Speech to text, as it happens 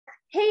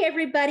Hey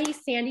everybody,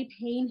 Sandy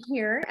Payne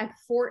here at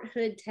Fort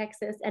Hood,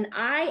 Texas, and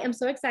I am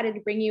so excited to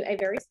bring you a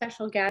very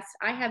special guest.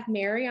 I have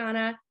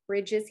Mariana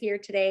Bridges here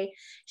today.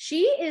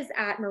 She is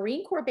at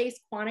Marine Corps Base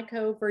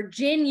Quantico,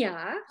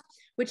 Virginia,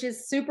 which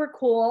is super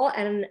cool.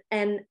 And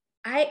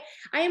I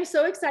am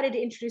so excited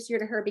to introduce you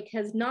to her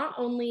because not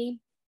only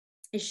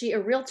is she a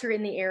realtor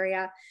in the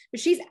area, but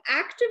she's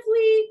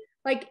actively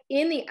like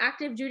in the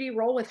active duty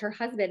role with her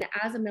husband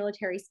as a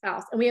military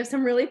spouse. And we have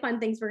some really fun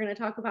things we're going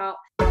to talk about.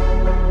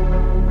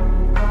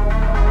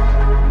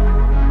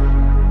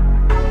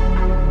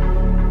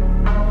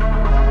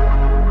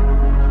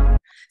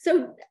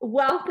 So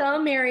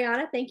welcome,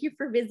 Mariana. Thank you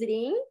for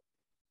visiting.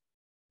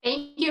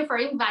 Thank you for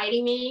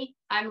inviting me.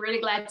 I'm really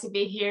glad to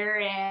be here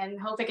and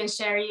hope I can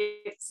share you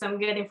some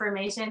good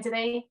information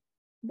today.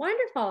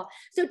 Wonderful.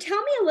 So tell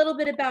me a little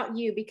bit about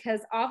you, because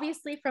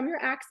obviously from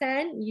your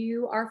accent,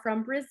 you are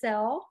from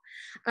Brazil.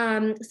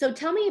 So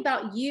tell me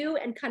about you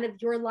and kind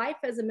of your life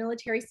as a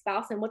military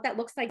spouse and what that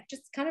looks like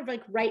just kind of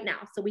like right now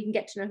so we can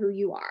get to know who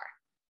you are.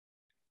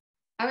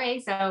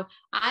 Okay, so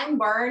I'm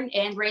born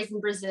and raised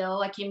in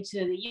Brazil. I came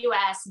to the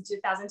US in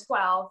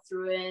 2012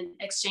 through an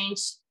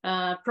exchange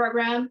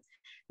program.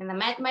 And I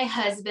met my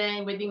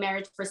husband. We've been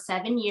married for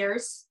 7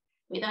 years.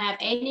 We don't have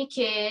any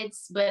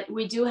kids, but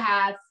we do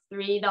have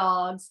 3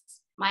 dogs.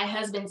 My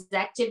husband's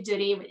active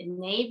duty with the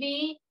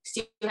Navy,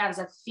 still has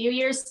a few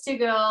years to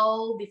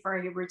go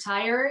before he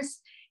retires.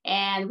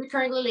 And we're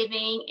currently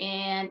living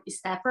in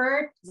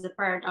Stafford, the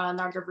part of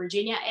Northern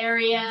Virginia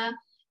area.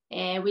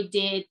 And we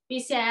did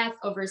PCS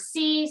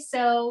overseas.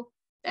 So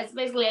that's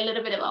basically a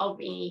little bit about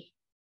me.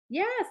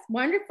 Yes,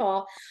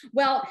 wonderful.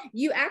 Well,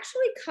 you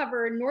actually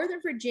cover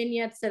Northern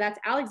Virginia. So that's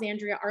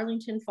Alexandria,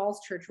 Arlington,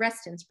 Falls Church,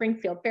 Reston,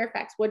 Springfield,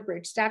 Fairfax,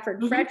 Woodbridge,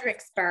 Stafford,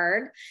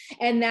 Fredericksburg.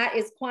 And that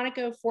is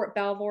Quantico, Fort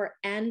Belvoir,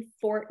 and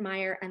Fort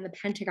Myer, and the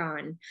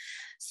Pentagon.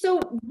 So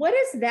what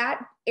does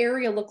that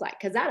area look like?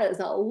 Because that is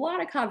a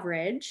lot of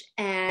coverage.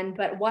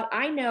 But what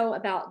I know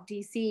about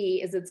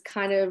DC is it's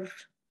kind of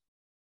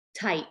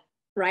tight.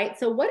 Right.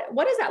 So what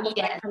does that look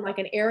like from like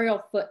an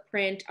aerial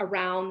footprint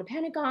around the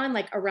Pentagon,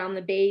 like around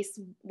the base?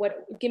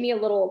 Give me a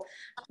little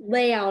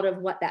layout of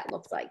what that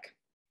looks like.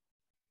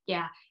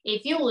 Yeah.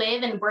 If you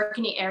live and work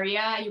in the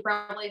area, you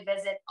probably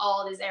visit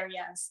all these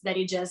areas that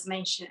you just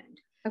mentioned.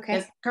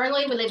 Okay.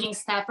 Currently we live in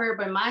Stafford,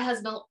 but my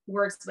husband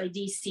works by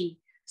DC.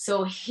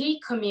 So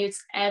he commutes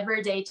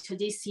every day to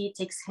DC. It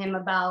takes him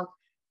about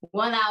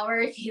 1 hour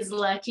if he's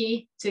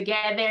lucky to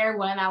get there,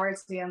 1 hour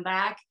to come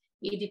back.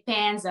 It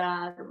depends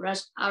on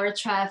rush hour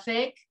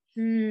traffic.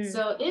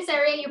 So this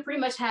area, you pretty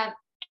much have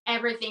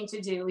everything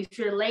to do. If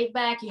you're laid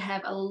back, you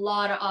have a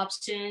lot of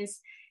options.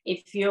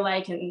 If you're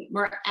like a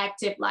more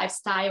active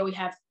lifestyle, we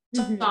have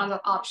tons of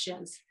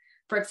options.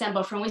 For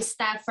example, from West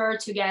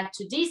Stafford to get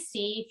to DC,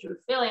 if you're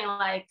feeling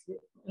like,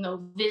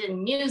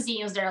 visiting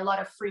museums, there are a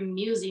lot of free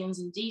museums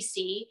in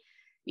DC,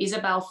 is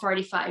about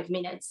 45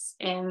 minutes.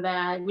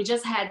 And we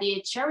just had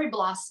the cherry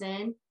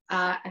blossom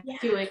a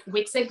few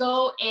weeks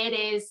ago. It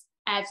is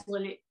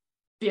absolutely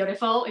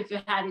beautiful. If you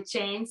had a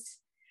chance,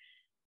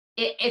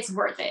 it's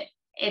worth it.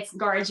 It's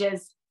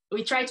gorgeous.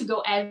 We try to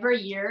go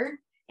every year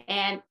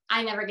and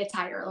I never get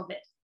tired of it.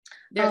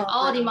 There's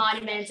all the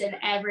monuments and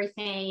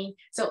everything.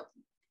 So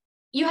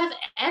you have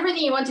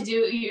everything you want to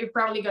do, you're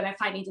probably going to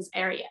find in this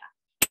area.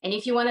 And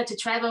if you wanted to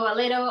travel a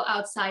little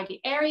outside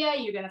the area,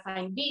 you're going to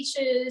find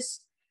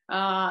beaches,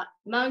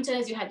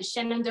 mountains. You have the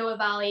Shenandoah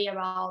Valley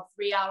about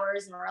 3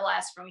 hours more or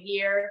less from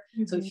here.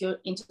 So if you're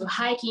into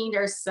hiking,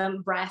 there's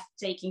some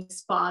breathtaking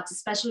spots,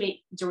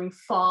 especially during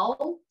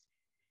fall.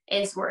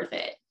 It's worth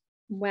it.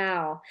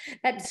 Wow,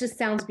 that just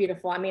sounds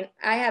beautiful. I mean,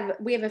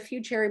 we have a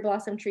few cherry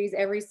blossom trees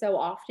every so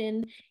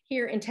often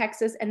here in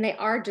Texas, and they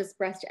are just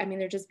breathtaking. I mean,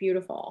 they're just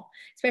beautiful,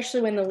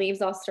 especially when the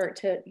leaves all start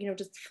to,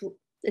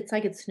 it's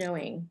like it's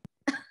snowing.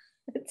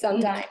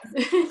 Sometimes.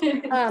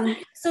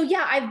 So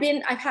yeah,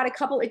 I've had a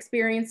couple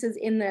experiences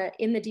in the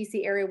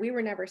DC area. We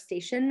were never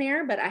stationed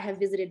there, but I have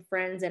visited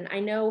friends, and I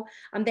know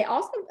they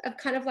also have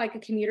kind of like a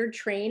commuter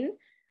train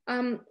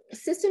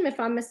system, if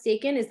I'm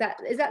mistaken. Is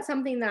that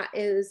something that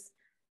is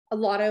a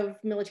lot of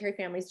military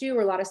families do,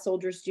 or a lot of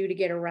soldiers do to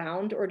get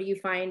around, or do you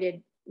find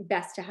it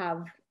best to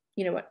have,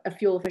 a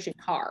fuel efficient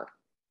car?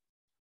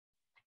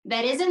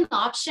 That is an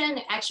option.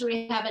 Actually,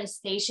 we have a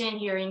station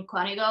here in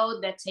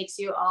Quantico that takes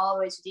you all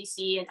the way to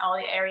DC and all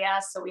the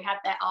areas. So we have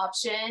that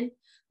option.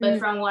 But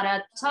from what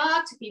I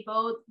talk to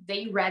people,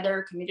 they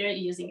rather commute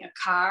using a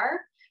car.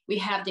 We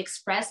have the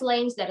express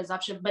lanes that is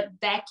option, but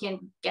that can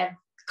get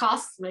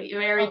costly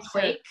very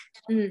quick.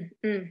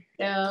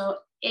 So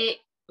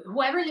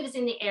whoever lives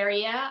in the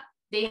area,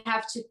 they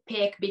have to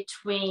pick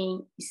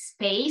between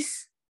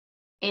space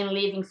and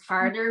living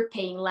farther,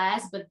 paying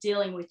less, but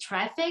dealing with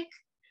traffic.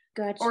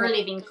 Gotcha. Or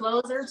living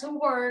closer to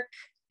work,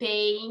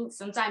 paying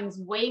sometimes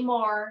way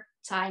more,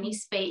 tiny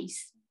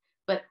space,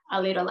 but a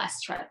little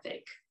less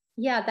traffic.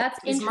 Yeah,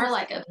 it's more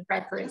like a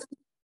preference.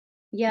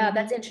 Yeah,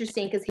 that's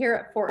interesting, because here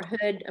at Fort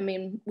Hood, I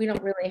mean, we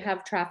don't really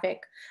have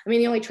traffic. I mean,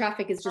 the only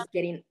traffic is just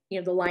getting,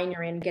 the line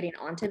you're in, getting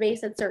onto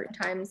base at certain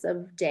times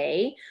of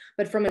day.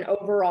 But from an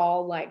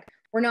overall like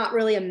we're not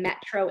really a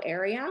metro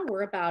area.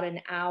 We're about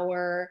an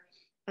hour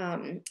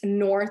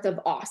north of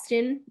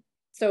Austin.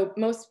 So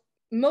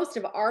most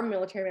of our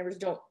military members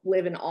don't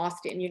live in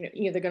Austin.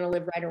 They're going to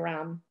live right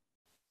around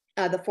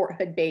the Fort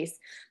Hood base,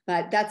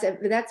 but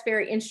that's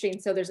very interesting.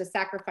 So there's a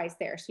sacrifice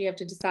there. So you have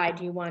to decide,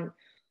 do you want,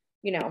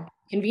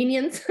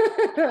 convenience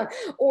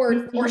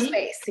or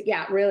space?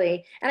 Yeah,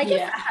 really. And I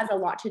guess that has a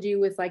lot to do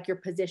with like your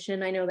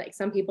position. I know like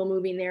some people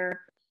moving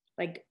there,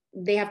 like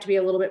they have to be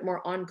a little bit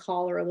more on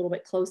call or a little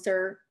bit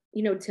closer,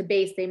 to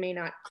base. They may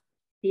not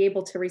be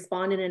able to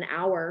respond in an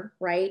hour,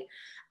 right?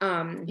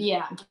 And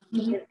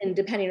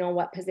depending on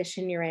what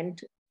position you're in.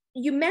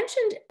 You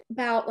mentioned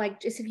about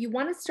like, just if you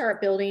want to start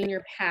building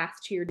your path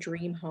to your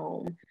dream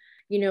home,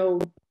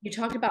 you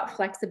talked about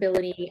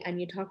flexibility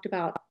and you talked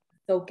about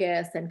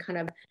focus and kind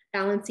of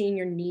balancing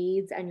your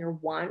needs and your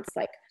wants.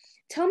 Like,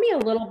 tell me a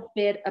little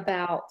bit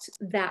about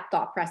that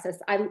thought process.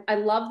 I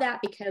love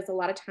that because a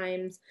lot of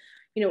times,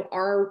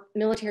 our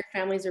military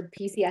families are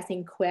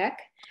PCSing quick.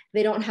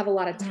 They don't have a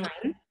lot of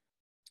time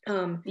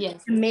to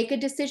make a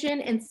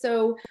decision. And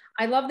so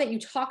I love that you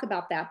talk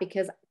about that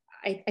because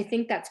I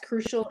think that's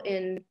crucial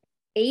in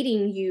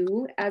aiding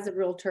you as a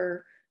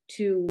realtor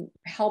to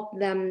help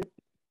them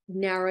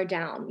narrow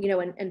down,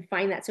 and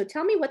find that. So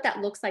tell me what that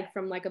looks like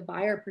from like a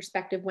buyer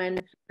perspective when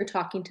you're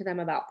talking to them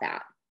about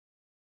that.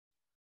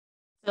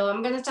 So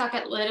I'm going to talk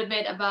a little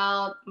bit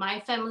about my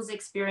family's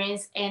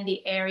experience and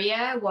the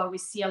area, what we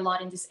see a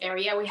lot in this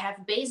area. We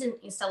have base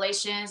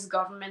installations,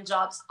 government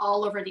jobs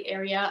all over the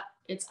area.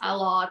 It's a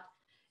lot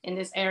in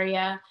this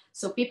area.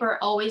 So people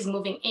are always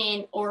moving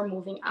in or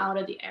moving out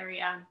of the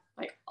area,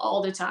 like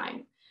all the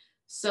time.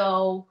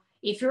 So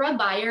if you're a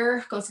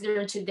buyer,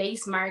 considering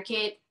today's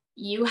market,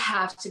 you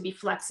have to be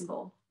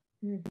flexible.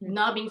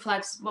 Not being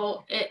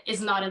flexible is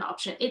not an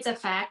option. It's a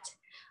fact.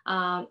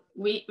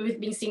 We've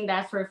been seeing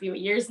that for a few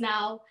years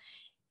now.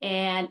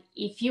 And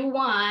if you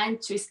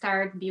want to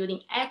start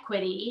building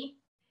equity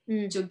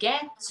to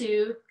get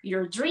to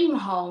your dream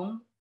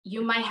home,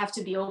 you might have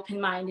to be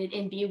open-minded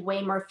and be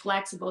way more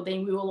flexible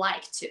than we would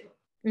like to.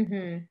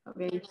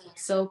 Okay.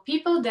 So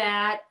people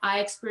that I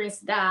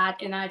experienced that,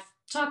 and I've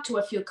talked to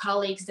a few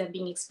colleagues that have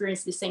been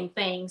experienced the same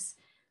things,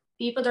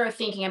 people that are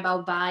thinking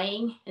about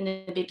buying in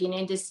the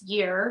beginning this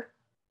year,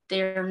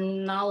 they're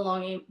no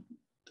longer,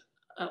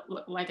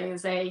 like I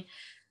say,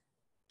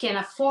 can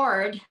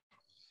afford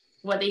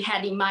what they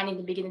had in mind in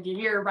the beginning of the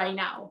year right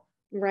now.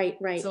 Right.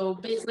 So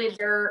basically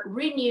they're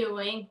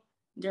renewing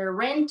their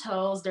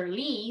rentals, their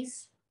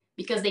lease,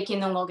 because they can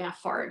no longer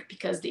afford,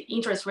 because the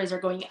interest rates are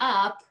going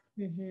up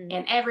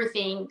and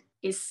everything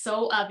is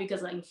so up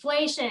because of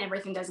inflation,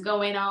 everything that's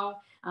going on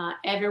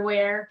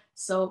everywhere.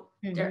 So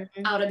they're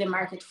out of the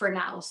market for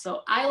now.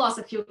 So I lost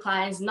a few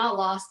clients, not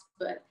lost,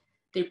 but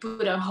they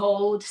put on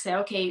hold, say,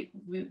 okay,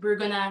 we're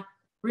gonna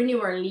renew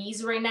our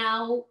lease right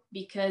now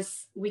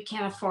because we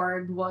can't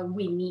afford what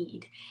we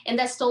need. And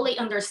that's totally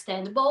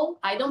understandable.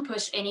 I don't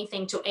push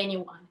anything to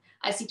anyone.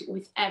 I sit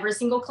with every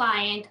single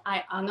client,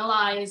 I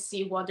analyze,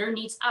 see what their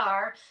needs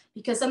are,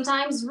 because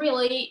sometimes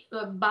really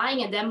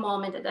buying at that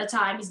moment, at that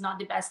time, is not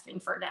the best thing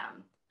for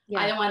them.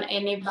 I don't want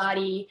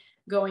anybody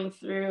going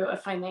through a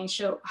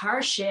financial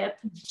hardship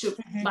to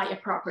buy a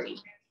property.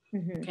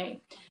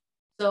 Okay.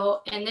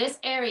 So in this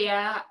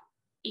area,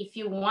 if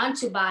you want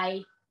to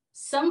buy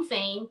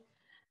something,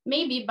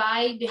 maybe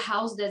buy the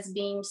house that's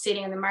been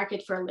sitting on the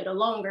market for a little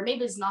longer.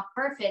 Maybe it's not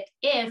perfect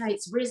if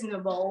it's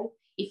reasonable,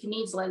 if it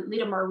needs like a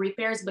little more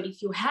repairs, but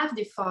if you have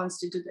the funds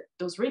to do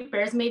those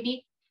repairs,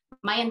 maybe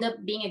might end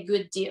up being a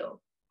good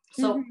deal.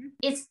 So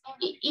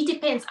it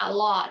depends a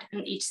lot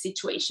on each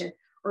situation.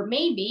 Or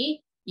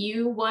maybe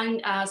you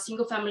want a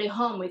single family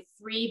home with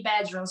 3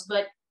 bedrooms,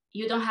 but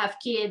you don't have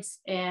kids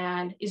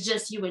and it's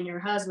just you and your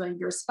husband,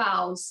 your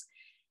spouse.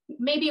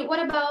 Maybe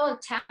what about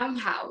a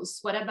townhouse?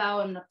 What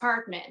about an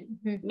apartment?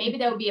 Maybe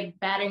that would be a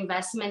better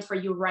investment for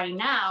you right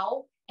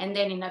now. And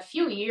then in a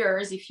few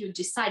years, if you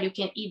decide, you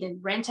can either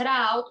rent it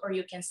out or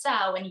you can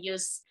sell and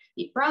use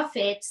the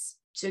profits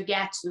to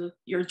get to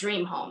your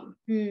dream home.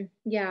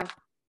 Yeah.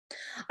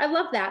 I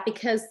love that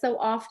because so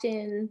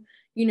often,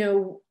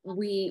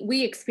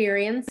 we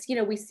experience,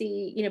 we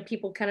see,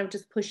 people kind of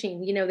just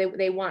pushing,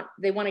 they want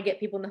to get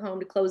people in the home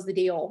to close the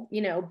deal,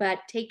 but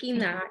taking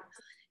that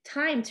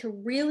time to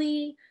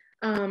really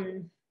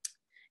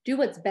do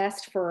what's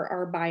best for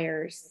our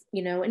buyers,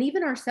 and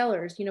even our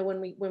sellers,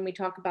 when we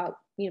talk about,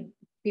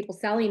 people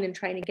selling and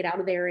trying to get out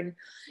of there and,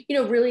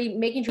 really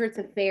making sure it's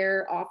a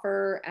fair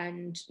offer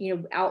and,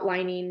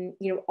 outlining,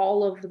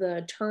 all of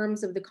the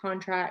terms of the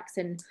contracts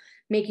and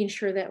making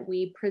sure that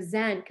we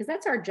present, because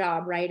that's our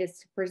job, right? Is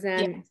to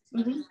present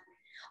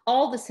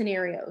all the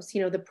scenarios,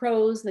 the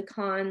pros, the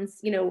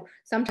cons,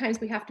 sometimes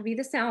we have to be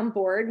the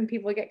soundboard and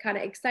people get kind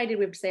of excited.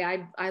 We have to say,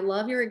 I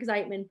love your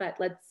excitement, but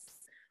let's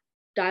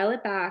dial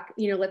it back,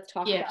 let's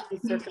talk about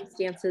these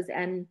circumstances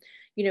and,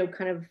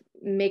 kind of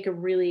make a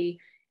really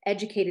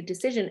educated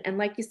decision. And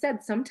like you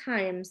said,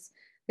 sometimes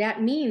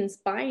that means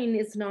buying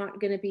is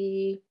not going to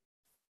be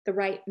the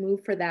right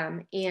move for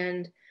them.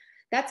 And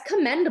that's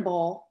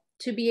commendable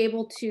to be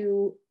able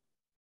to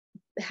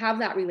have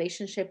that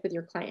relationship with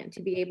your client,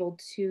 to be able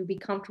to be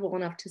comfortable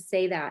enough to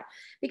say that,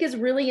 because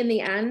really in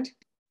the end,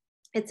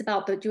 it's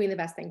about doing the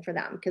best thing for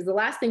them. Because the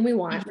last thing we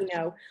want,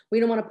 we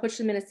don't want to push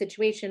them in a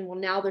situation. Well,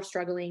 now they're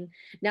struggling.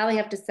 Now they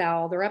have to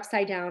sell. They're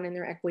upside down in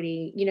their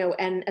equity,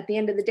 and at the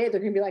end of the day,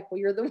 they're going to be like, well,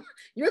 you're the one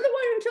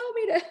who told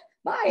me to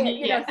buy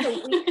it,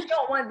 so we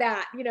don't want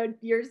that,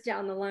 years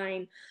down the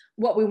line.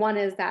 What we want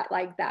is that,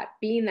 like, that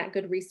being that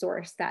good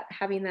resource, that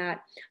having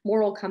that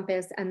moral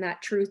compass and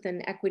that truth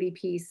and equity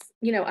piece,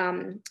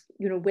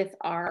 with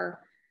our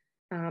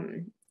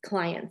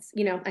clients.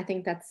 I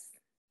think that's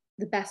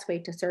the best way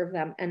to serve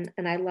them. And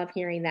I love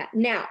hearing that.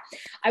 Now,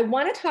 I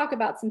want to talk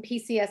about some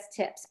PCS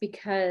tips,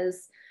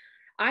 because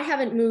I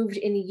haven't moved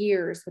in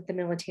years with the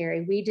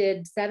military. We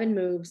did 7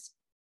 moves,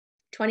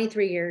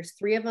 23 years,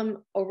 3 of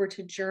them over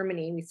to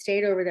Germany. We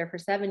stayed over there for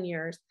 7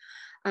 years.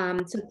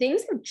 So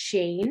things have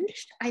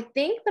changed, I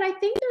think, but I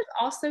think there's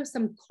also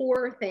some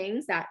core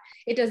things that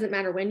it doesn't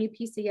matter when you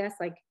PCS,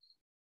 like,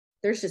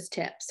 there's just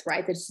tips,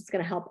 right? That's just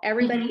going to help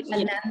everybody.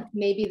 And then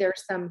maybe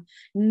there's some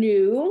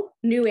new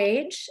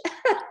age,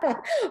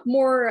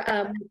 more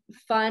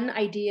fun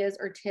ideas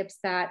or tips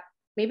that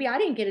maybe I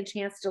didn't get a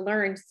chance to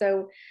learn.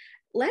 So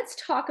let's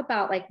talk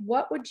about, like,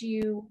 what would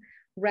you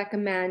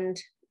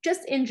recommend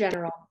just in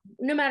general,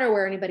 no matter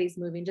where anybody's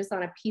moving, just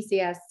on a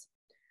PCS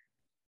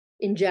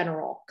in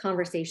general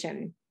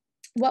conversation.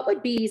 What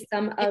would be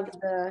some of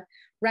the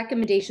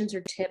recommendations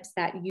or tips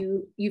that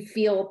you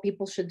feel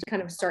people should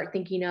kind of start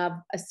thinking of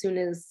as soon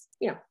as,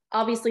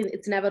 obviously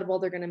it's inevitable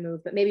they're going to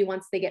move, but maybe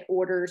once they get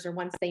orders or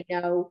once they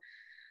know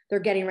they're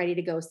getting ready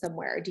to go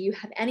somewhere? Do you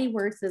have any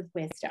words of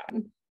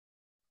wisdom?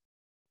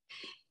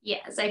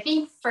 Yes, I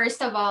think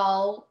first of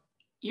all,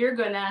 you're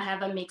going to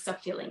have a mix of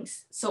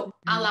feelings. So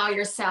allow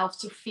yourself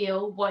to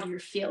feel what you're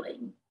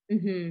feeling.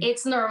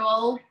 It's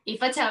normal.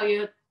 If I tell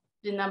you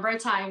the number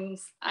of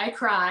times I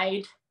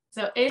cried,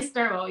 so it's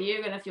normal.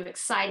 You're going to feel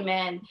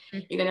excitement.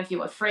 You're going to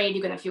feel afraid.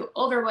 You're going to feel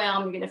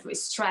overwhelmed. You're going to feel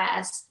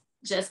stressed.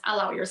 Just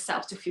allow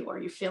yourself to feel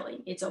what you're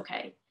feeling. It's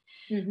okay.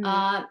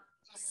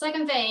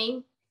 Second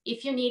thing,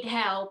 if you need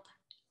help,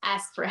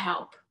 ask for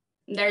help.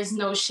 There's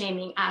no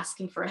shaming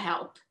asking for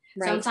help.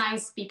 Right.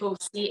 Sometimes people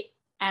see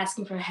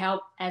asking for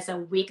help as a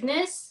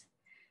weakness,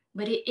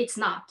 but it's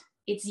not.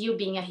 It's you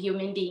being a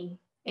human being,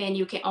 and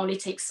you can only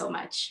take so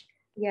much.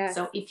 Yeah.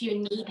 So if you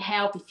need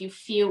help, if you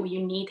feel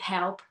you need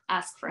help,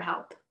 ask for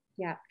help.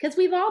 Yeah, because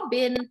we've all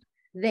been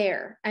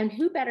there, and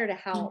who better to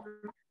help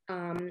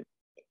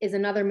is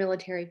another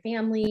military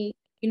family,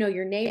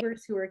 your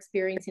neighbors who are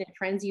experiencing it,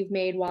 friends you've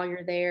made while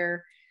you're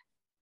there,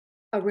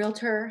 a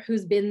realtor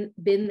who's been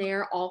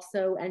there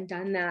also and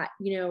done that.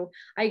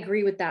 I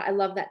agree with that. I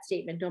love that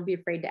statement. Don't be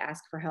afraid to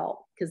ask for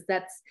help, because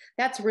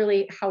that's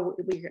really how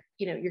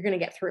you're going to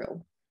get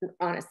through,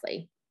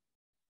 honestly.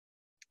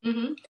 Yeah.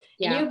 And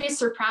you'll be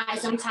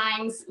surprised.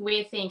 Sometimes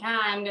we think,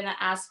 I'm going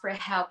to ask for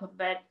help,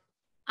 but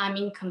I'm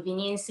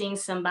inconveniencing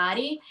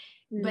somebody.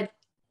 But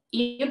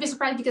you'll be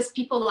surprised because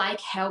people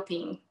like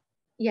helping.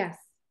 Yes.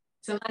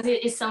 Sometimes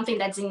it is something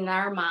that's in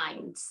our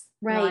minds,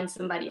 right? Not in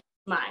somebody's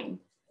mind.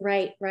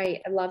 Right.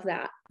 I love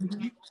that.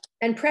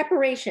 And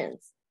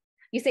preparations.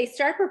 You say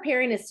start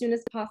preparing as soon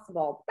as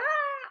possible.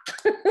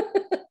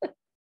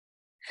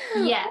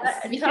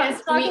 Yes.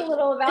 Because talk a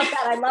little about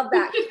that. I love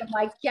that. I'm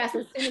like, yes,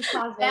 as soon as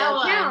possible. That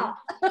one. Now.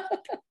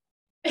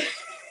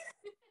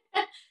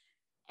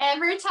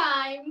 Every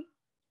time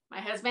my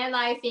husband and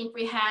I think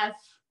we have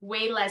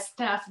way less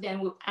stuff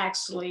than we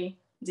actually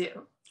do.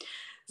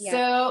 Yeah.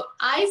 So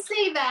I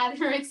say that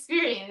from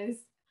experience.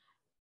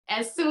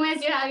 As soon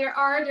as you have your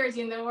orders,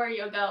 you know where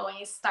you're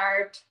going,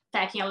 start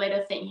packing a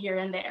little thing here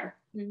and there.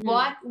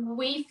 What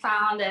we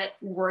found that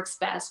works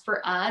best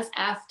for us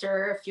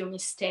after a few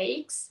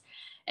mistakes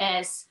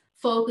is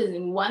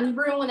focusing one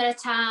room at a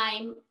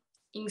time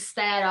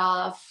instead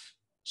of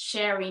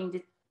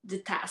sharing the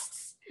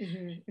tasks.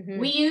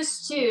 We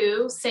used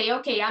to say,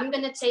 okay, I'm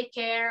going to take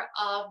care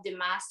of the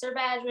master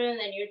bedroom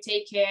and you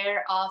take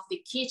care of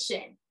the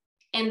kitchen.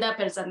 End up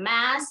as a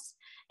mess,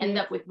 end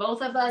up with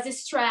both of us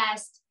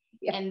stressed,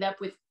 end up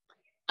with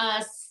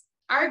us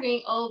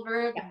arguing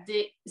over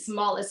the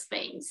smallest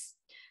things.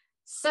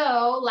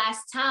 So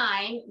last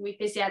time we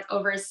PCS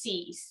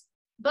overseas,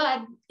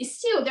 but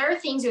still there are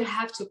things you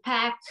have to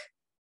pack.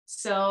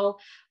 So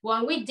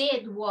what we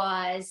did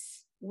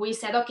was we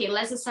said, okay,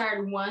 let's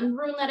start one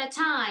room at a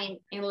time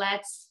and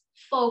let's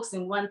focus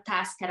on one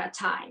task at a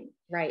time.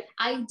 Right.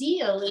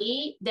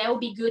 Ideally, that would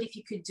be good if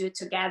you could do it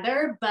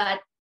together, but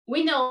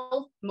we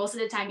know most of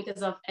the time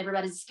because of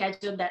everybody's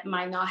schedule that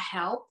might not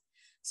help.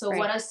 So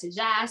what I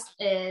suggest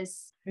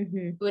is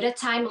put a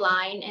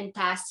timeline and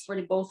tasks for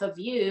the both of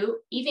you,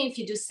 even if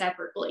you do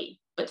separately,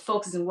 but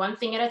focus on one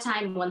thing at a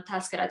time, one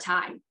task at a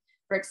time.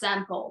 For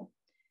example,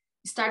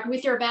 start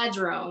with your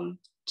bedroom,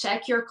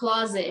 check your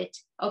closet.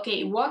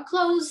 Okay, what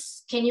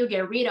clothes can you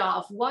get rid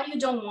of? What you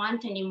don't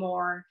want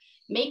anymore?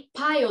 Make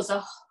piles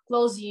of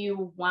clothes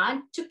you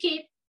want to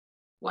keep,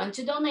 want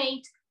to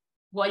donate,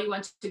 what you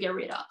want to get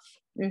rid of.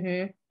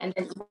 And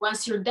then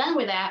once you're done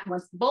with that,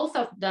 once both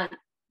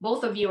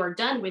of you are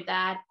done with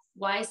that,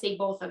 Why I say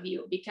both of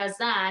you? Because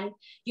then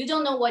you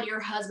don't know what your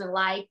husband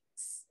likes,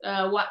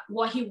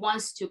 what he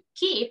wants to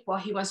keep,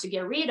 what he wants to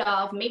get rid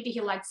of. Maybe he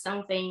liked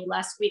something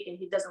last week and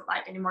he doesn't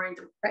like anymore and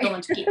don't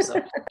want to keep.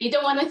 So you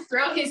don't want to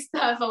throw his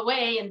stuff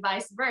away and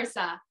vice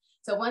versa.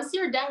 So once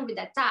you're done with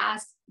that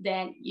task,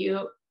 then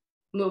you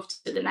move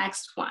to the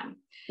next one.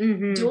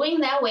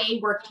 Doing that way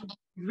worked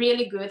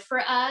really good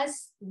for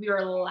us. We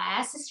were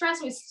less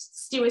stressed. We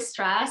still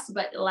stressed,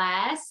 but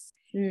less.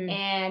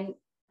 And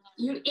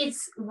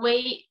it's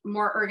way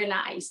more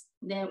organized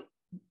than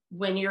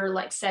when you're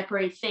like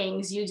separate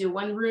things. You do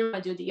one room, I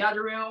do the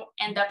other room,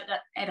 end up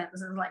at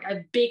like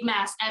a big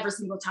mess every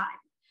single time.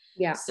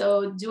 Yeah.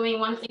 So doing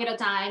one thing at a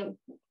time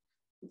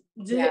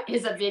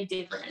is a big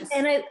difference.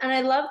 And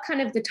I love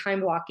kind of the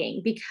time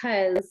blocking,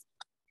 because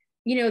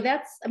we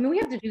have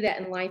to do that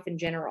in life in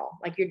general.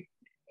 Like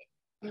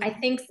I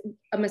think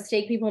a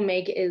mistake people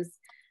make is,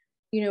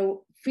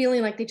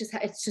 feeling like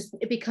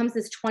it becomes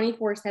this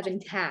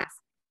 24/7 task,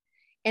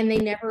 and they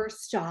never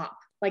stop.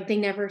 Like they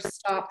never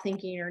stop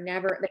thinking,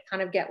 they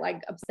kind of get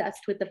like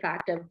obsessed with the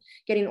fact of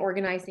getting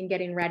organized and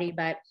getting ready.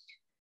 But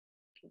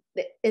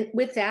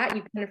with that,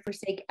 you kind of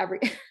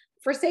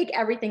forsake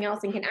everything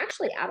else, and can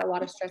actually add a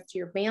lot of stress to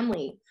your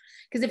family.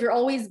 Because if you're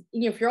always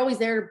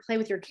there to play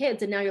with your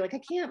kids, and now you're like,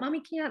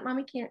 mommy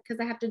can't, because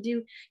I have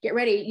to get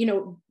ready,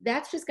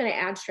 that's just going to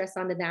add stress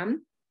onto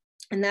them.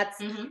 And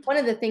that's one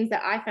of the things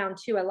that I found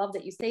too. I love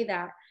that you say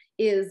that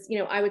is,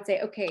 I would say,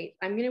 okay,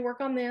 I'm going to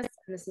work on this.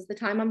 And this is the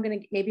time I'm going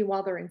to, maybe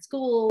while they're in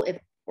school,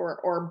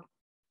 or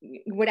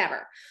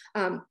whatever.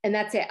 And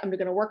that's it. I'm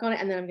going to work on it.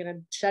 And then I'm going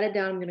to shut it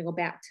down. I'm going to go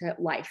back to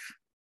life.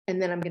 And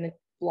then I'm going to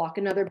block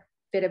another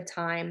bit of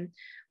time,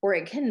 or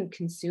it can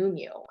consume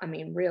you. I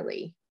mean,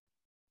 really.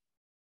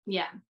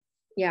 Yeah.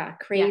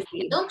 Crazy.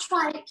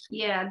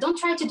 Yeah. Don't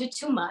try to do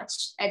too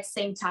much at the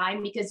same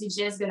time, because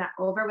you're just going to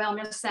overwhelm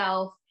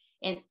yourself,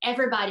 and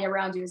everybody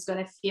around you is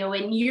going to feel,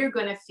 and you're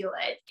going to feel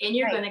it, and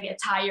you're going to get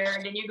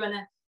tired, and you're going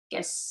to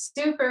get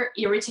super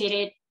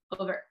irritated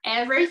over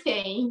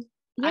everything.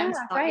 Yeah,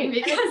 right.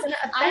 Because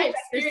I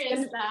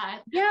experienced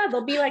that. Yeah,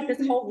 there'll be like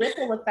this whole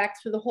ripple effect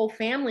through the whole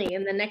family,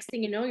 and the next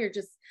thing you know,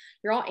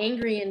 you're all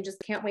angry and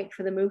just can't wait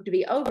for the move to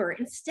be over,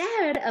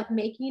 instead of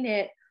making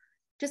it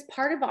just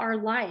part of our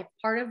life,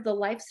 part of the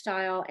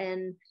lifestyle,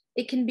 and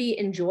it can be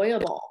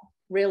enjoyable.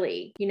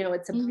 Really,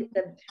 it's a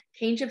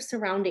change of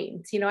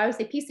surroundings. I would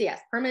say PCS,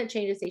 permanent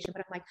change of station,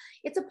 but I'm like,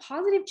 it's a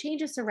positive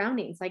change of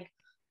surroundings. Like,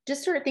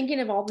 just start thinking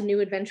of all the new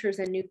adventures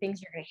and new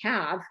things you're going to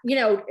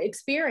have,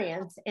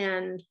 experience.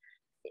 And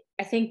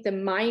I think the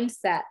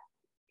mindset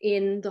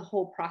in the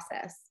whole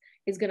process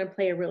is going to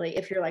play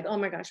if you're like, oh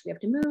my gosh, we have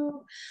to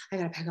move, I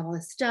got to pack all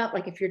this stuff.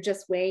 Like, if you're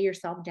just weigh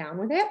yourself down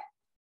with it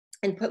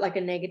and put like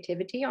a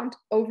negativity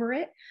over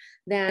it,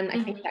 then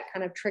I think that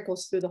kind of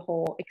trickles through the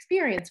whole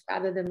experience,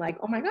 rather than like,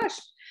 oh my gosh,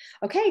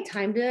 okay,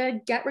 time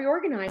to get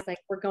reorganized. Like,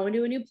 we're going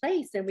to a new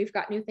place and we've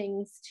got new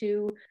things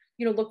to,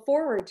 look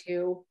forward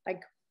to.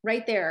 Like,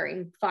 right there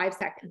in 5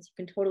 seconds,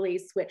 you can totally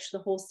switch the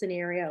whole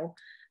scenario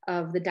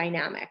of the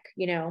dynamic.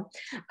 One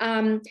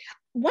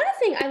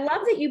thing I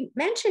love that you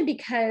mentioned,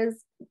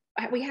 because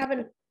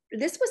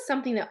this was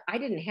something that I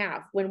didn't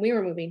have when we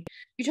were moving.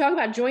 You talk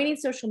about joining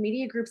social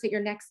media groups at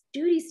your next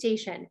duty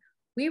station.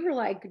 We were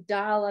like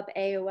dial up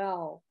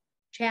AOL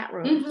chat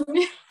room.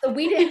 So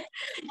we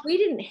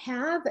didn't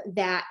have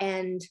that.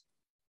 And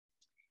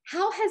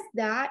how has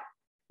that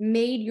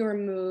made your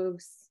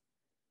moves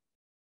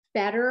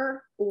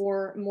better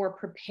or more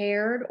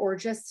prepared, or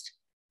just,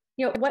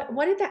 how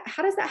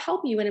does that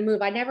help you in a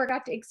move? I never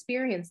got to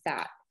experience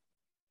that.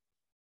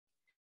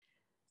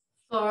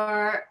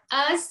 For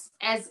us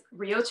as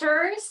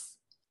realtors,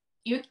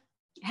 you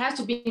have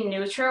to be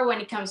neutral when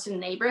it comes to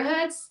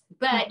neighborhoods.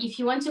 But if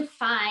you want to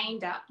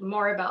find out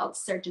more about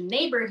certain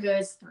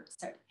neighborhoods or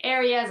certain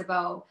areas,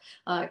 about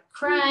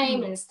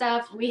crime and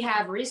stuff, we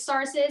have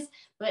resources.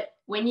 But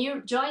when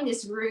you join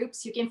these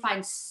groups, you can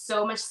find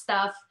so much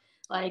stuff,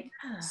 like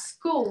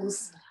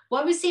schools.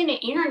 What we see on the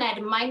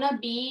internet might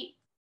not be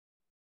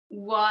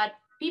what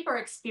people are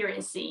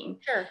experiencing.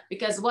 Sure.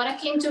 Because what I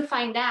came to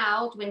find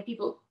out, when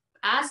people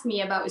ask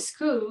me about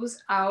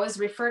schools, I always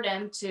refer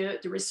them to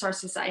the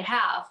resources I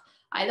have.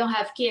 I don't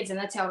have kids, and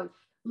I tell them,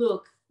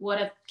 look,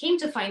 what I came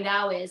to find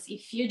out is,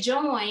 if you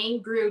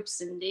join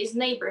groups in this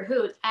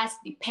neighborhood, ask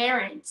the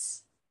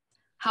parents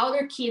how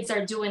their kids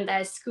are doing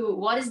that school.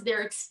 What is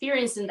their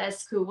experience in that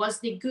school? What's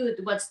the good?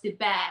 What's the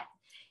bad?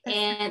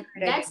 And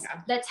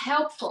that's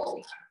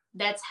helpful.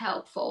 That's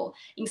helpful,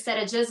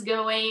 instead of just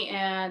going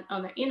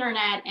on the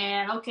internet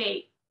and,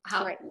 okay,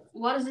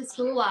 what is the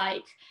school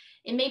like?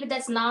 And maybe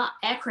that's not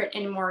accurate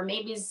anymore.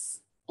 Maybe it's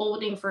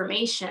old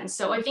information.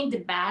 So I think the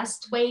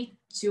best way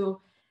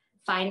to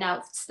find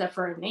out stuff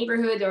for a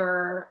neighborhood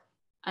or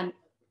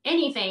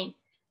anything,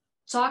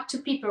 talk to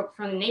people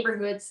from the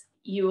neighborhoods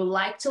you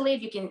like to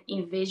live, you can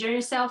envision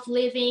yourself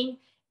living,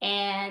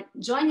 and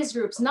join these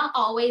groups.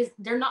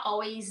 They're not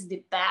always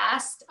the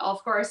best.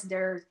 Of course,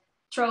 there are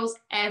trolls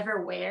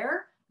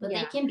everywhere, but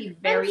they can be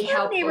very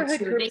helpful neighborhood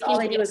too. groups, They all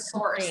can they be do a is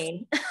source.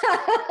 complain.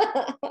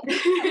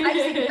 I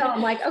just tell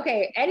them like,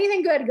 okay,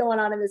 anything good going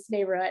on in this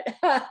neighborhood?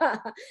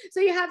 So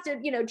you have to,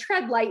 you know,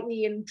 tread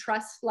lightly and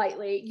trust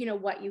lightly, you know,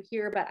 what you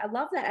hear. But I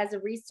love that as a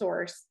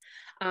resource.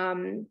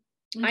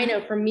 I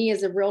know for me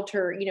as a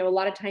realtor, you know, a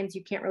lot of times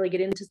you can't really get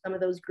into some of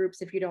those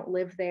groups if you don't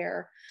live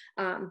there.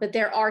 But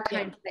there are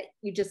times that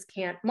you just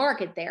can't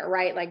market there,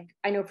 right? Like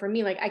I know for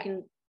me, like I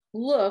can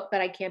look,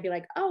 but I can't be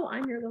like, oh,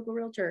 I'm your local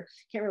realtor.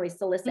 Can't really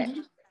solicit.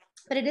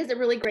 But it is a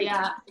really great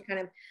time to kind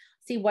of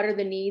see what are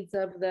the needs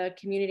of the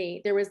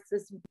community. There was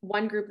this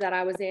one group that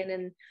I was in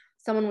and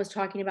someone was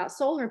talking about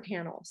solar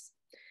panels.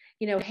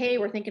 You know, hey,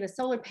 we're thinking of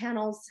solar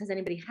panels. Has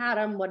anybody had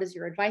them? What is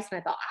your advice? And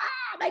I thought,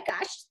 oh my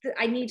gosh,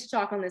 I need to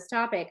talk on this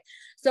topic.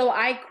 So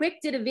I quick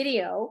did a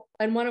video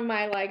on one of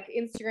my like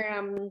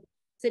Instagram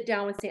sit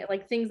down with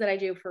like things that I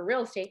do for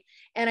real estate.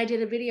 And I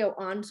did a video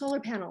on solar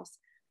panels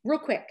real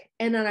quick.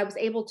 And then I was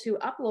able to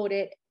upload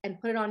it and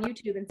put it on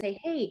YouTube and say,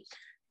 hey,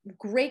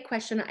 great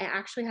question. I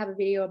actually have a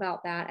video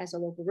about that as a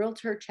local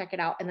realtor. Check it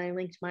out. And I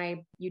linked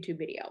my YouTube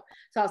video.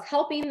 So I was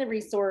helping the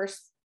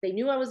resource. They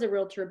knew I was a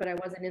realtor, but I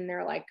wasn't in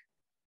there like,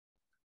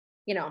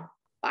 you know,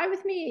 buy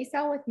with me,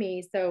 sell with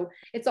me. So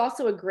it's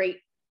also a great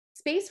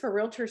space for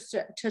realtors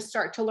to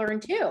start to learn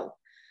too.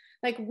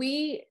 Like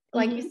we,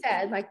 like you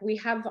said, like we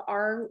have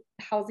our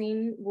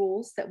housing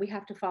rules that we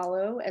have to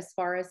follow as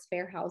far as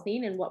fair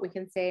housing and what we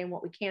can say and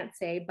what we can't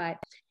say, but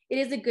it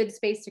is a good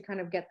space to kind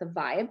of get the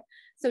vibe.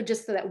 So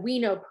just so that we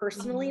know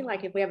personally,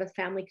 like if we have a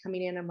family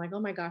coming in, I'm like, oh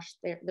my gosh,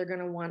 they're going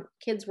to want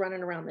kids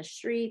running around the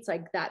streets.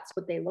 Like that's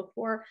what they look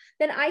for.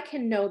 Then I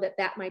can know that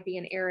that might be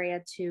an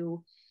area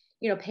to,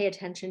 you know, pay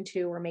attention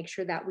to, or make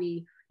sure that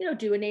we, you know,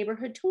 do a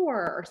neighborhood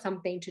tour or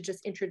something to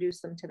just introduce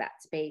them to that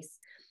space,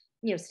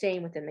 you know,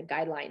 staying within the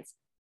guidelines.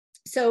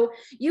 So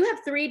you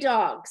have 3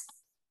 dogs.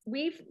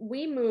 We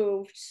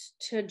moved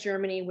to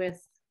Germany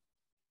with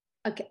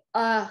a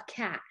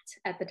cat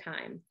at the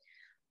time.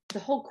 The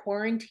whole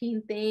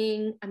quarantine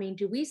thing. I mean,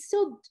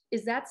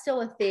 is that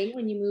still a thing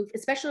when you move,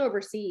 especially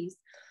overseas?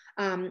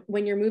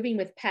 When you're moving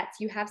with pets,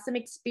 you have some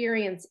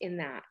experience in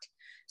that.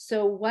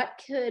 So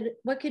what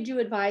could you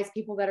advise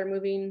people that are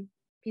moving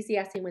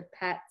PCSing with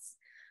pets?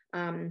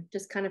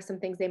 Just kind of some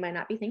things they might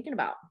not be thinking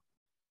about.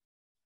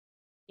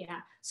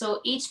 Yeah,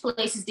 so each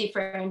place is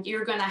different.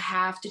 You're gonna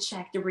have to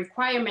check the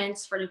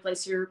requirements for the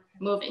place you're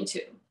moving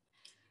to.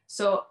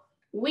 So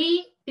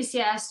we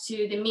PCS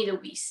to the Middle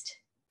East.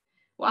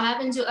 What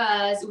happened to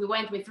us, we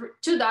went with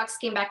 2 dogs,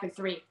 came back with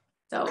 3.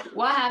 So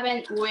what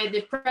happened with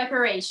the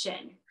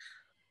preparation?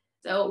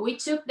 So we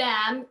took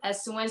them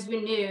as soon as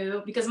we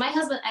knew, because my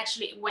husband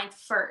actually went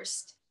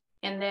first.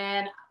 And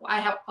then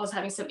I was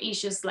having some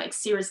issues, like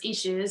serious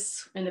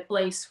issues in the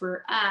place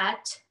we're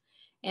at.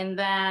 And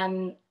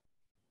then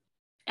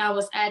I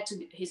was added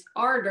to his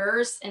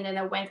orders, and then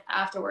I went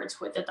afterwards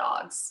with the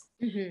dogs.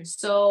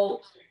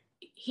 So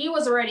he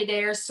was already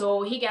there.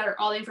 So he gathered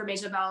all the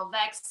information about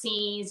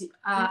vaccines.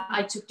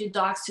 I took the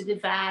dogs to the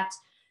vet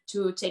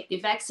to take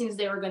the vaccines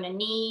they were going to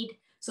need.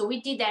 So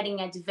we did that in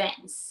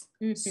advance.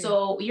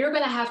 So you're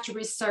going to have to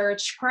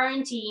research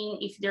quarantine,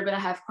 if they're going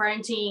to have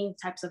quarantine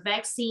types of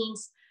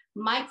vaccines,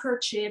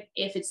 microchip,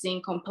 if it's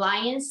in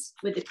compliance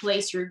with the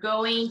place you're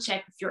going,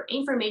 check if your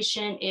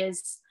information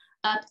is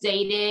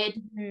updated.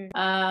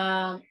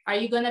 Are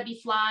you going to be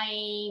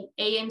flying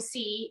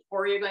AMC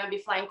or you're going to be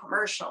flying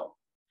commercial?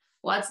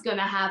 What's going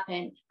to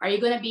happen? Are you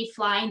going to be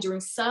flying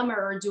during summer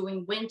or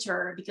during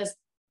winter? Because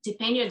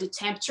depending on the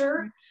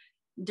temperature,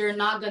 they're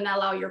not going to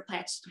allow your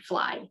pets to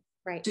fly.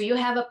 Right. Do you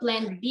have a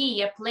plan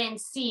B, a plan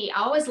C?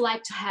 I always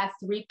like to have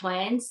 3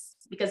 plans,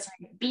 because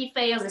B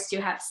fails, I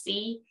still have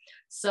C.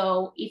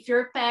 So if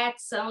your pet,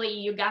 suddenly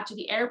you got to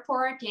the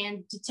airport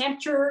and the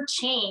temperature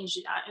changed,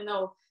 you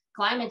know,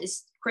 climate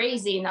is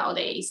crazy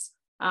nowadays.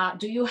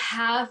 Do you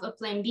have a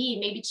plan B?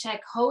 Maybe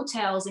check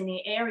hotels in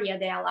the area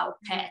that allow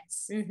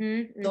pets.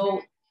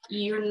 So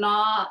you're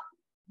not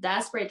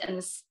desperate in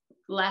the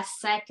last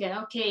second.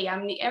 Okay,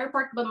 I'm in the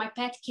airport, but my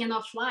pet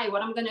cannot fly.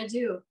 What I'm gonna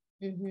do?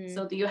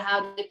 So do you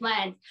have the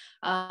plan?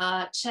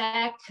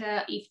 Check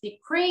if the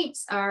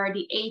crates are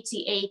the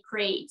ATA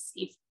crates,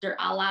 if they're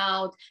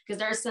allowed, because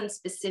there are some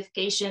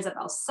specifications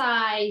about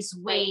size,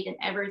 weight, and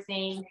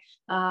everything.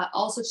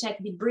 Also check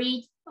the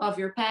breed of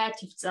your pet,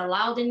 if it's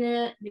allowed in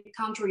the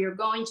country you're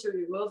going to,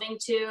 you're moving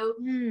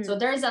to. So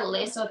there's a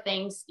list of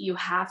things you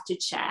have to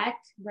check.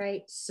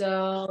 Right.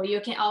 So you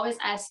can always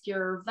ask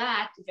your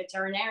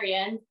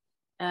veterinarian,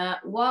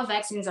 what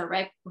vaccines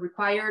are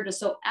required.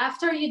 So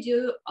after you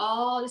do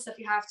all the stuff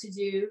you have to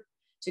do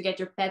to get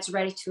your pets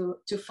ready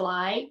to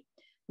fly,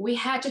 we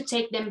had to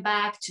take them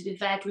back to the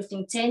vet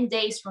within 10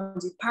 days from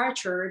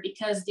departure,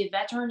 because the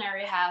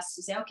veterinary has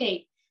to say,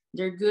 okay,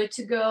 they're good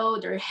to go,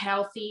 they're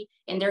healthy,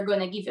 and they're going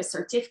to give you a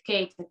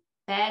certificate, a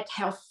pet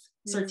health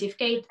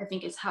certificate, I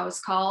think is how it's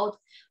called,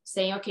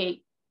 saying,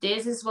 okay,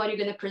 this is what you're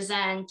going to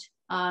present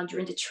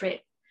during the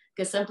trip.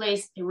 Because some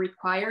places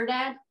require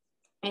that.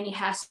 and it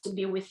has to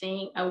be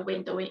within a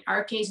window. In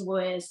our case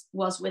was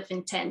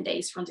within 10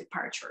 days from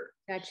departure.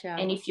 Gotcha.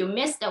 And if you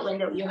miss that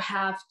window, you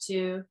have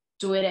to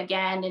do it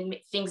again, and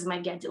things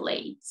might get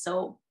delayed.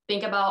 So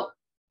think about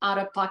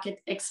out-of-pocket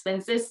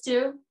expenses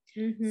too.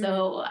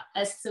 So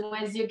as soon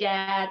as you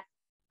get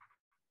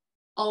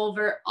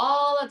over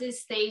all of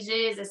these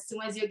stages, as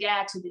soon as you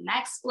get to the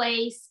next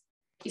place,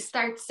 you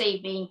start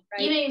saving.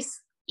 Right.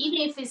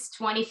 Even if it's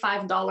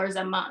 $25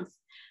 a month,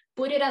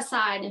 put it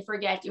aside and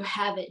forget you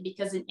have it,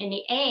 because in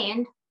the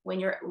end, when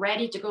you're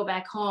ready to go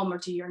back home or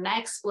to your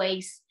next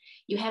place,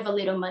 you have a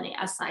little money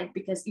aside,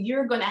 because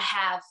you're going to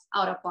have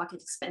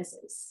out-of-pocket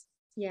expenses.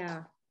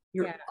 Yeah.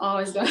 You're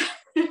always going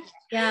to.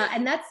 Yeah.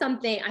 And that's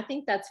something, I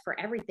think that's for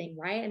everything,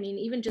 right? I mean,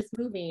 even just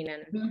moving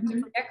and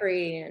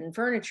decorating and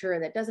furniture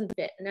that doesn't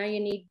fit. Now you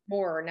need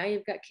more. Now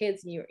you've got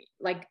kids, and you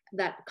like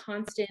that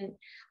constant.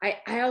 I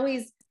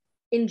always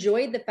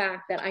enjoyed the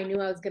fact that I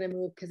knew I was going to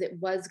move, because it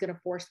was going to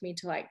force me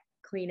to like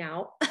clean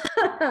out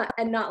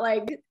and not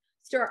like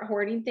start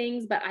hoarding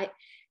things. But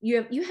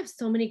you have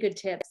so many good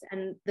tips,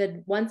 and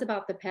the ones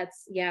about the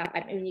pets. Yeah.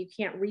 I mean, you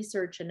can't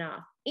research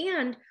enough.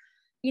 And,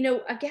 you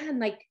know, again,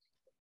 like,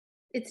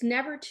 it's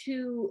never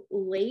too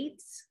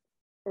late,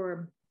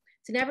 or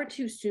it's never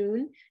too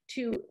soon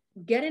to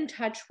get in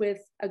touch with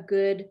a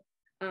good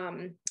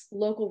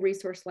local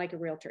resource like a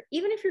realtor,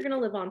 even if you're going to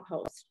live on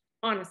post.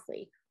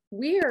 Honestly,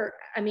 you're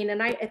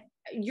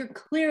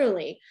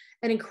clearly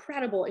an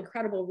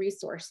incredible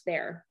resource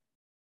there.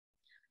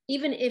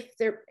 Even if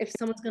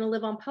someone's going to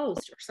live on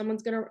post, or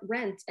someone's going to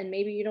rent, and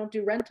maybe you don't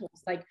do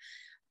rentals. Like,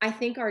 I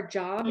think our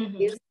job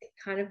is to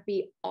kind of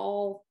be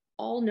all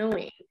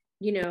knowing,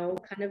 you know,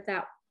 kind of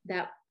that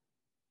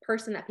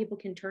person that people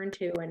can turn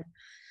to, and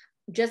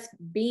just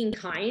being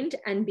kind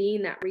and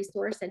being that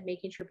resource, and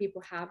making sure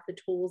people have the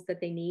tools that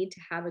they need to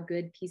have a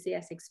good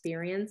PCS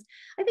experience.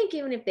 I think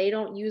even if they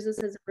don't use us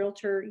as a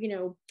realtor, you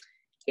know,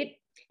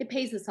 it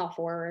pays itself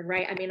forward,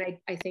 right? I mean,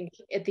 I think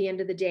at the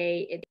end of the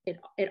day,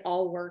 it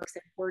all works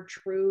if we're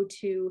true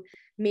to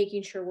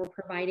making sure we're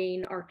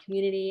providing our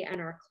community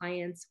and our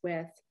clients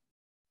with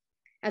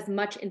as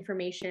much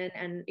information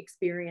and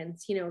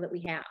experience, you know, that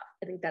we have.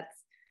 I think that's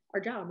our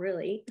job,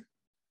 really.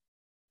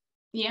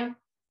 Yeah.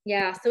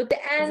 So at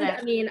the end,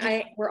 exactly. I mean,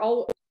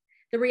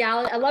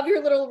 I love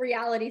your little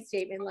reality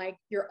statement. Like,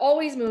 you're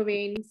always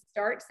moving,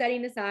 start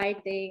setting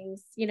aside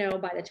things, you know,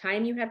 by the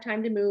time you have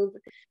time to move.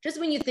 Just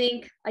when you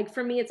think, like,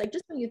 for me, it's like,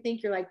 just when you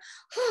think you're like,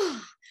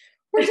 oh,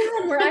 we're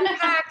done, we're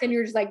unpacked, and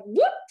you're just like,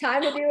 whoop,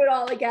 time to do it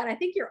all again. I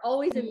think you're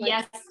always in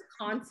like a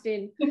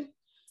constant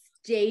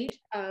state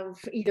of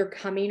either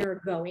coming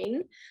or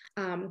going,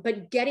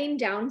 but getting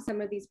down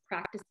some of these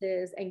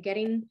practices and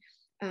getting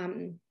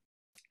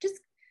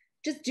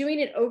just doing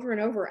it over and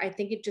over, I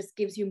think it just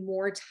gives you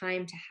more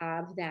time to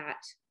have that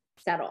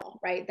settle,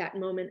 right? That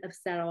moment of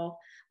settle.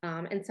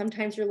 And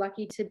sometimes you're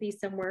lucky to be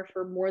somewhere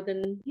for more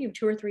than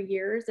 2 or 3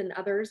 years, and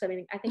others, I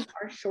mean, I think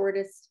our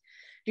shortest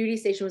duty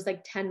station was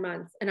like 10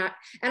 months. And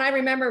I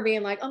remember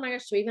being like, oh my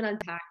gosh, do I even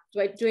unpack?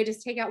 Do I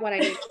just take out what I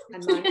need for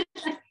 10 months?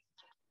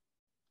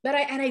 But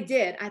I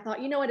did. I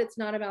thought, you know what? It's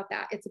not about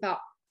that. It's about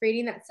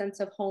creating that sense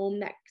of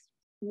home that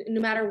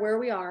no matter where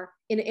we are,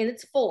 and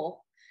it's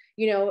full,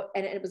 you know,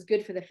 and it was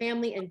good for the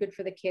family and good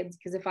for the kids.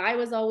 Because if I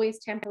was always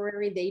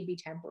temporary, they'd be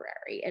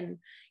temporary. And,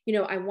 you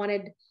know, I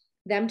wanted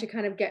them to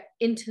kind of get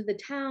into the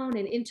town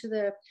and into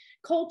the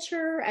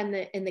culture and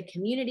the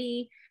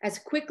community as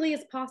quickly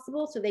as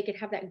possible, so they could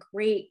have that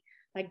great,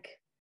 like,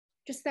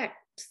 just that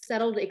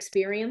settled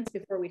experience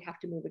before we'd have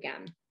to move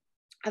again.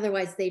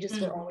 Otherwise, they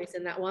just were always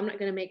in that, well, I'm not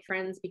going to make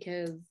friends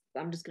because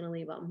I'm just going to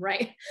leave them,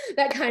 right?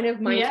 That kind of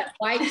mindset. Yeah.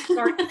 Why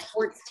start a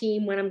sports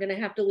team when I'm going to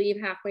have to leave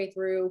halfway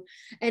through?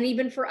 And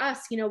even for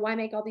us, you know, why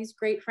make all these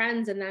great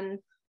friends and then,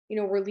 you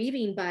know, we're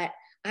leaving? But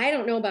I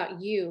don't know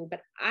about you, but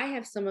I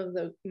have some of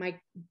my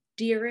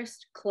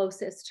dearest,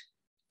 closest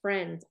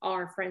friends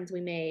are friends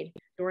we made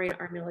during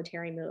our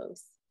military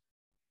moves.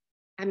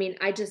 I mean,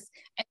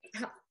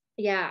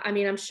 yeah, I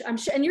mean, I'm sure,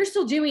 and you're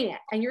still doing it.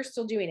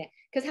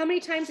 Because how many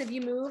times have you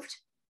moved?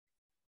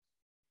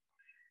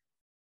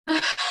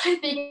 I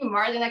think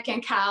more than I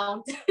can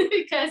count,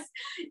 because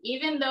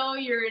even though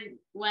you're in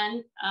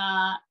one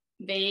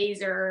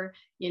base or,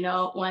 you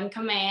know, one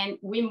command,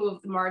 we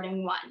moved more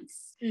than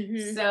once.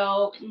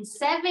 So in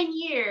 7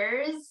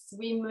 years,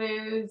 we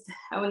moved,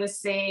 I want to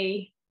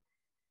say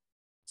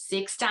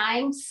 6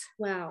 times.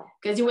 Wow.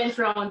 Because you went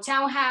from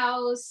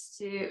townhouse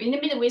to, in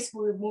the Middle East,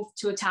 we moved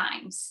 2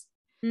 times.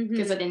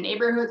 Because of the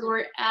neighborhood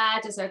we're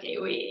at, it's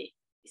okay,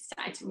 it's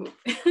time to move.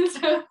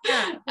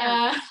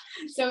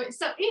 So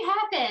it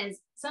happens.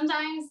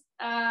 Sometimes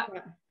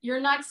you're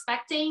not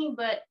expecting,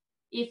 but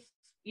if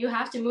you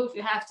have to move,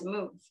 you have to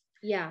move.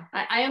 Yeah.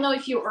 I don't know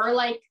if you are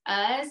like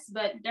us,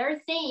 but there are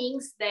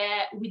things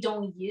that we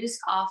don't use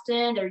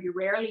often, or you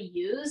rarely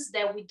use,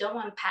 that we don't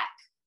unpack.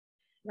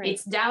 Right.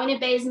 It's down in the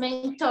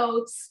basement,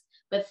 totes,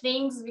 but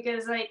things,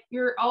 because like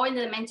you're all in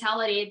the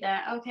mentality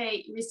that,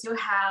 okay, we still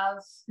have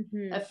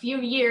a few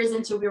years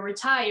until we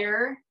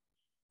retire.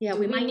 Yeah,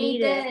 we might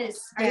need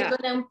this. Are you going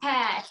to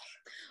unpack?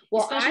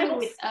 Well, especially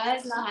with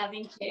us not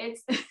having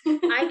kids.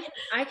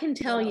 I can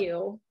tell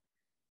you,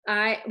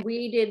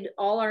 we did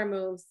all our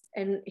moves,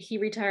 and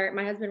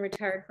my husband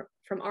retired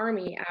from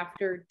Army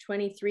after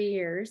 23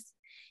 years.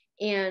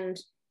 And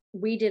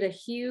we did a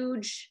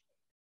huge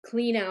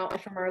clean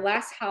out from our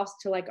last house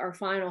to like our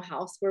final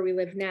house where we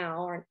live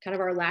now, or kind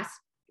of our last,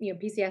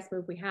 PCS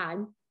move we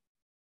had.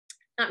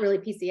 Not really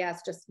PCS,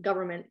 just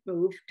government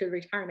move to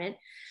retirement.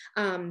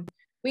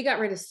 We got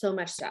rid of so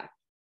much stuff.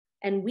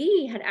 And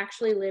we had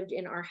actually lived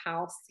in our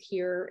house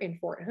here in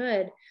Fort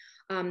Hood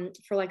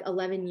for like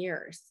 11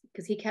 years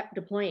because he kept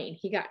deploying.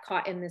 He got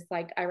caught in this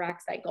like Iraq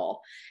cycle.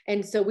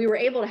 And so we were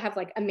able to have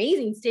like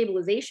amazing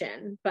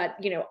stabilization, but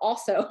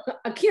also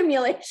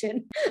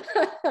accumulation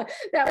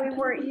that we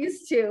weren't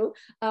used to.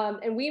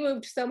 And we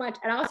moved so much.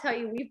 And I'll tell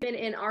you, we've been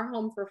in our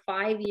home for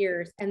 5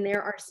 years and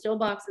there are still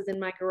boxes in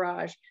my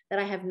garage that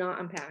I have not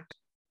unpacked.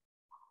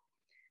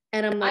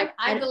 And I'm like,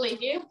 I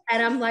believe you.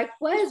 And I'm like,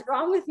 what is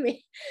wrong with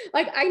me?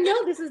 Like, I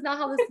know this is not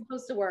how this is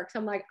supposed to work. So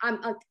I'm like,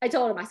 I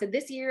told him, I said,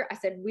 this year, I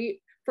said,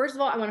 first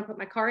of all, I want to put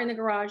my car in the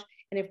garage.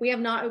 And if we have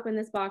not opened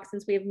this box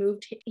since we have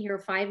moved here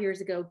 5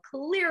 years ago,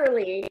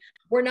 clearly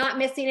we're not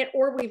missing it,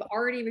 or we've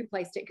already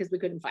replaced it because we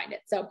couldn't find it.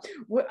 So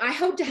I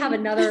hope to have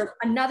another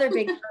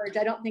big purge.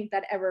 I don't think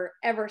that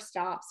ever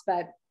stops,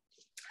 but,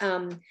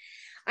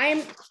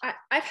 I've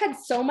had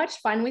so much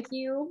fun with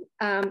you.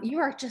 You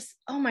are just,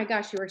 oh my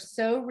gosh, you are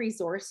so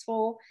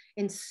resourceful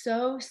and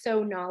so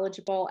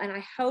knowledgeable. And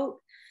I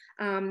hope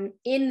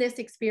in this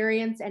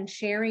experience and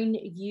sharing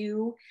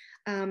you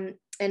and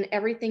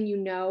everything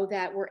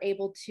that we're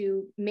able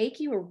to make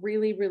you a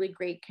really, really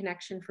great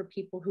connection for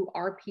people who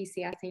are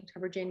PCSing to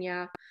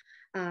Virginia.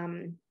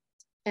 And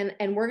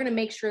we're going to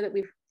make sure that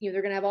they're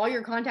going to have all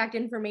your contact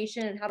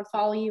information and how to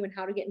follow you and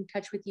how to get in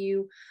touch with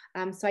you.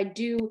 So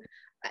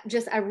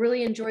I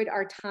really enjoyed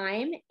our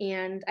time,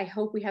 and I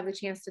hope we have the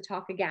chance to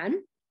talk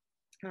again.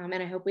 And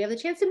I hope we have the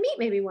chance to meet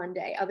maybe one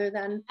day other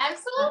than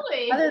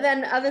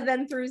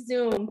through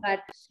Zoom.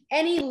 But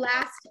any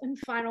last and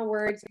final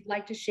words you'd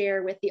like to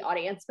share with the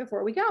audience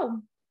before we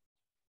go?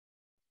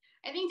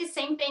 I think the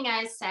same thing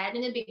I said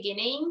in the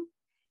beginning.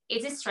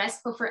 It's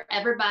stressful for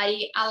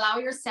everybody. Allow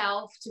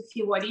yourself to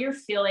feel what you're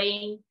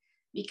feeling,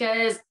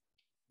 because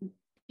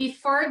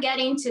before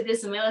getting to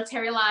this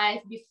military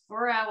life,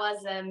 before I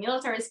was a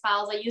military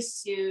spouse, I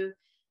used to,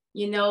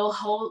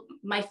 hold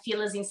my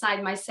feelings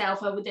inside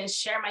myself. I wouldn't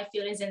share my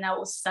feelings and I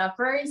would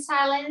suffer in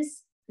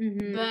silence.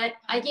 Mm-hmm. But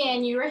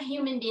again, you're a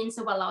human being,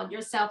 so allow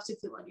yourself to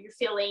feel what you're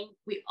feeling.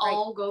 We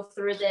all go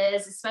through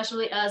this,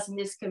 especially us in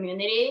this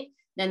community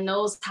that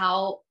knows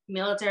how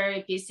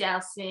military,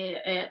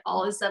 PCS,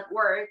 all this stuff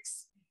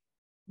works.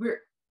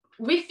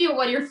 We feel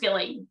what you're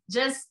feeling.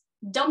 Just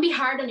don't be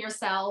hard on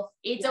yourself.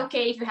 It's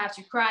okay if you have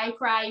to cry,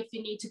 if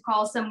you need to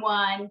call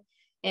someone.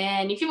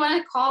 And if you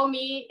want to call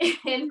me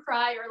and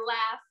cry or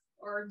laugh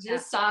or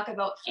just talk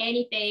about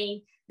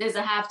anything,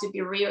 doesn't have to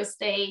be real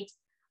estate.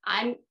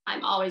 I'm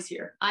always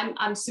here.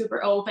 I'm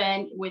super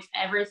open with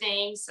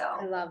everything. So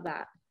I love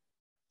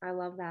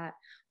that.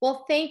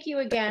 Well, thank you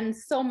again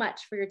so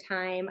much for your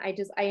time.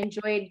 I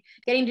enjoyed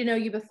getting to know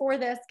you before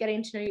this,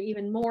 getting to know you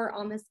even more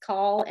on this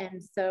call.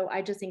 And so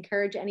I just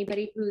encourage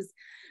anybody who's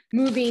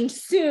moving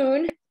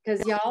soon,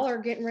 because y'all are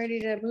getting ready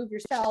to move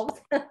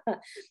yourselves,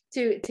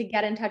 to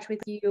get in touch with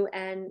you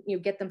and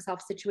get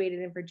themselves situated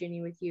in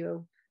Virginia with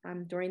you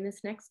during this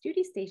next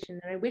duty station.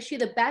 And I wish you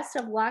the best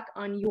of luck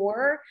on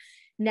your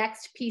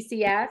next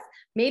PCS.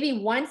 Maybe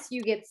once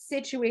you get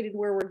situated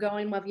where we're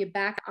going, we'll have you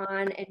back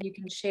on and you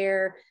can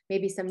share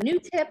maybe some new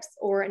tips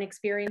or an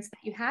experience that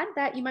you had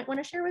that you might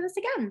want to share with us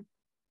again.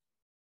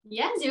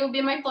 Yes, it will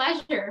be my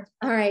pleasure.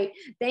 All right.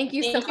 Thank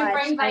you so much. For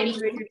inviting. I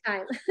enjoyed your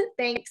time.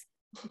 Thanks.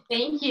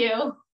 Thank you.